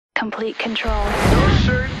complete control. No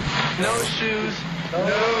shirt, no shoes,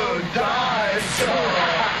 no dive.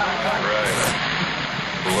 Right.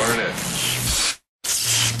 Learn it.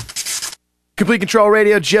 Complete Control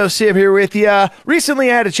Radio, Joe Siv here with you.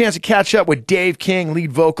 Recently, I had a chance to catch up with Dave King,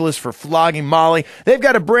 lead vocalist for Flogging Molly. They've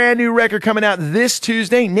got a brand new record coming out this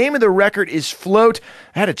Tuesday. Name of the record is Float.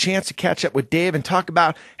 I had a chance to catch up with Dave and talk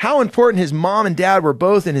about how important his mom and dad were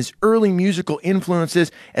both in his early musical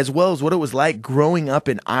influences, as well as what it was like growing up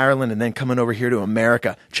in Ireland and then coming over here to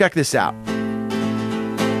America. Check this out.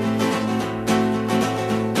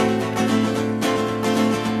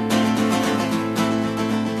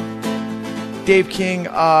 Dave King,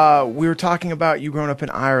 we were talking about you growing up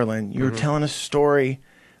in Ireland. You were telling a story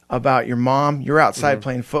about your mom. You're outside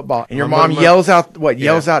playing football, and your mom yells out,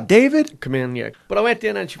 yells out, David? Come in, yeah. But I went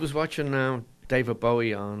in and she was watching David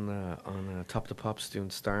Bowie on Top of the Pops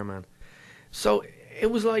doing Starman. So it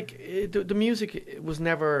was like, the music was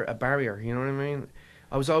never a barrier, you know what I mean?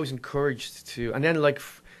 I was always encouraged to, and then like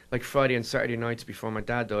Friday and Saturday nights before my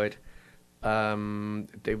dad died,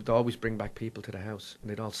 they would always bring back people to the house, and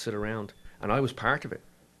they'd all sit around. And I was part of it.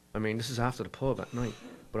 I mean, this is after the pub at night,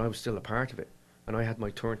 but I was still a part of it. And I had my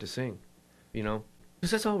turn to sing, you know. Because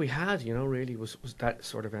that's all we had, you know, really, was that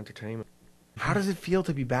sort of entertainment. How does it feel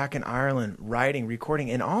to be back in Ireland, writing, recording,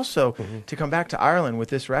 and also to come back to Ireland with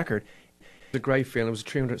this record? It was a great feeling. It was a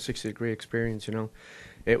 360-degree experience, you know.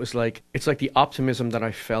 It was like, it's like the optimism that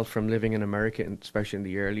I felt from living in America, and especially in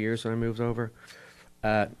the early years when I moved over.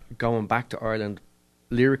 Going back to Ireland,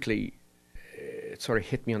 lyrically, it sort of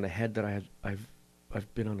hit me on the head that I've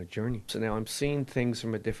been on a journey. So now I'm seeing things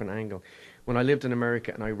from a different angle. When I lived in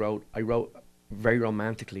America and I wrote very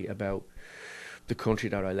romantically about the country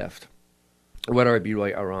that I left. Whether I be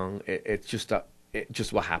right or wrong, it's just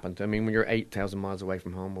what happened. I mean, when you're 8,000 miles away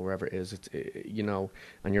from home or wherever it is, you know,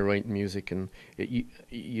 and you're writing music, and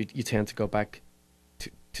you tend to go back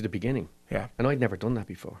to the beginning. Yeah. And I'd never done that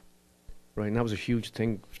before, right? And that was a huge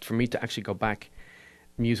thing for me to actually go back.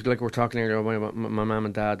 Music, like we were talking earlier about my mum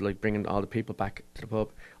and dad, like bringing all the people back to the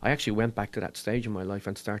pub. I actually went back to that stage in my life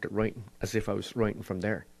and started writing as if I was writing from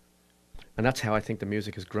there. And that's how I think the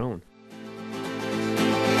music has grown.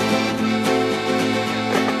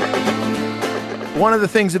 One of the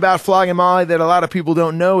things about Flogging Molly that a lot of people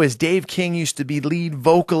don't know is Dave King used to be lead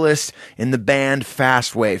vocalist in the band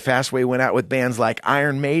Fastway. Fastway went out with bands like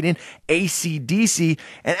Iron Maiden, AC/DC,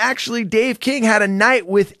 and actually Dave King had a night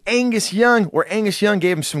with Angus Young where Angus Young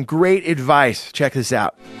gave him some great advice. Check this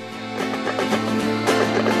out.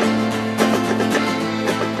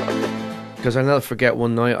 Because I'll never forget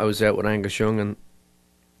one night I was out with Angus Young and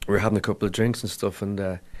we were having a couple of drinks and stuff,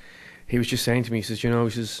 and he was just saying to me, he says, you know,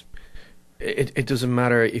 he says, It doesn't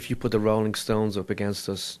matter if you put the Rolling Stones up against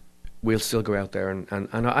us, we'll still go out there. And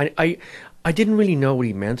I didn't really know what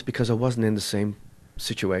he meant because I wasn't in the same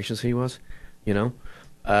situation as he was, you know.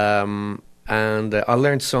 And I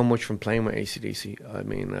learned so much from playing with AC/DC. I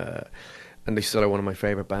mean, and they still are one of my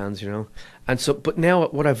favourite bands, you know. And so, but now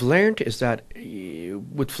what I've learned is that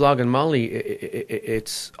with Flogging Molly,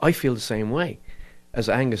 I feel the same way as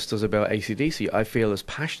Angus does about AC/DC. I feel as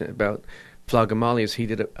passionate about Flogging Molly as he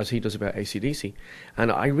does about AC/DC,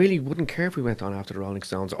 and I really wouldn't care if we went on after the Rolling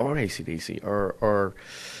Stones or AC/DC or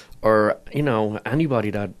you know,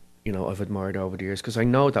 anybody that, you know, I've admired over the years, because I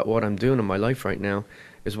know that what I'm doing in my life right now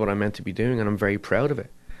is what I'm meant to be doing, and I'm very proud of it.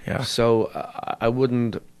 Yeah. So I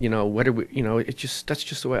wouldn't, you know, whether we, you know, that's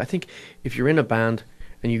just the way. I think if you're in a band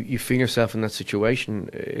and you feel yourself in that situation,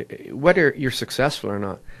 whether you're successful or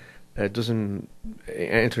not, it doesn't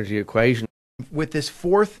enter the equation. With this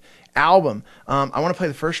fourth album, I want to play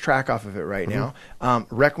the first track off of it right now,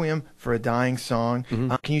 Requiem For a Dying Song.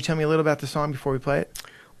 Can you tell me a little about the song before we play it?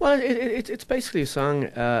 Well, it's basically a song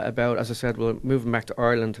about, as I said, well, moving back to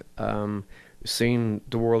Ireland, seeing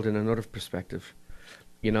the world in another perspective,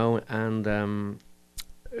 you know, and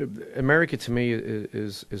America to me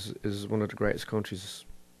is one of the greatest countries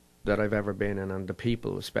that I've ever been in, and the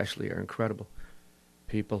people especially are incredible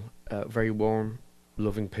people, very warm,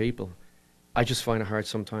 loving people. I just find it hard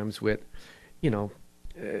sometimes with, you know,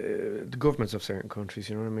 the governments of certain countries,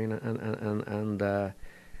 you know what I mean, and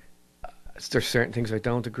there's certain things I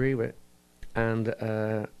don't agree with, and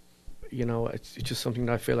you know, it's just something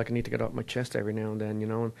that I feel like I need to get off my chest every now and then, you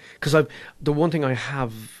know, because the one thing I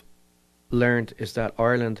have learned is that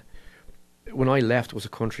Ireland, when I left, was a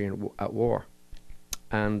country at war,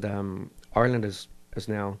 and Ireland is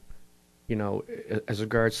now, you know, as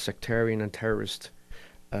regards sectarian and terrorist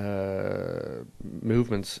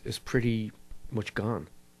movements, is pretty much gone.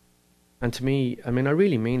 And to me, I mean, I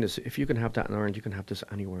really mean this. If you can have that in Ireland, you can have this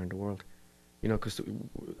anywhere in the world. You know, because,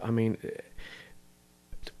 I mean,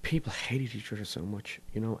 people hated each other so much,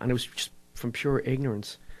 you know, and it was just from pure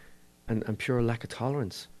ignorance and pure lack of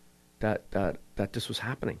tolerance that this was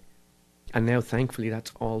happening. And now, thankfully,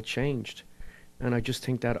 that's all changed. And I just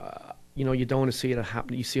think that, you know, you don't want to see it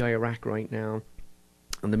happen. You see Iraq right now,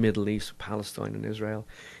 and the Middle East, Palestine and Israel,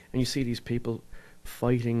 and you see these people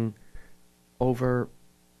fighting over,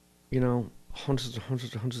 you know,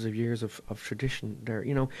 hundreds of years of tradition there,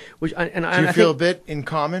 you know. Which Do you feel a bit in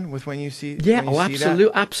common with when you see? Yeah, when you see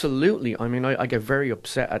that? absolutely. I mean, I get very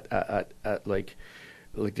upset at like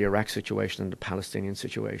the Iraq situation and the Palestinian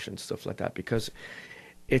situation, stuff like that, because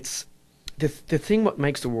it's the thing. What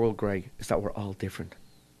makes the world great is that we're all different.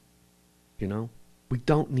 You know, we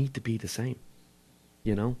don't need to be the same.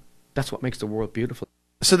 You know, that's what makes the world beautiful.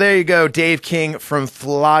 So there you go, Dave King from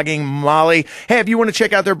Flogging Molly. Hey, if you want to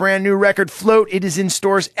check out their brand new record, Float, it is in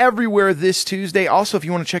stores everywhere this Tuesday. Also, if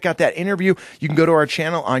you want to check out that interview, you can go to our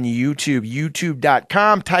channel on YouTube,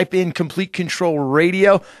 youtube.com, type in Complete Control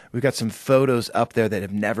Radio. We've got some photos up there that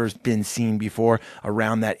have never been seen before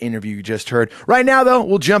around that interview you just heard. Right now, though,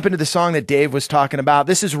 we'll jump into the song that Dave was talking about.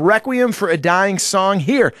 This is Requiem for a Dying Song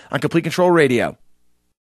here on Complete Control Radio.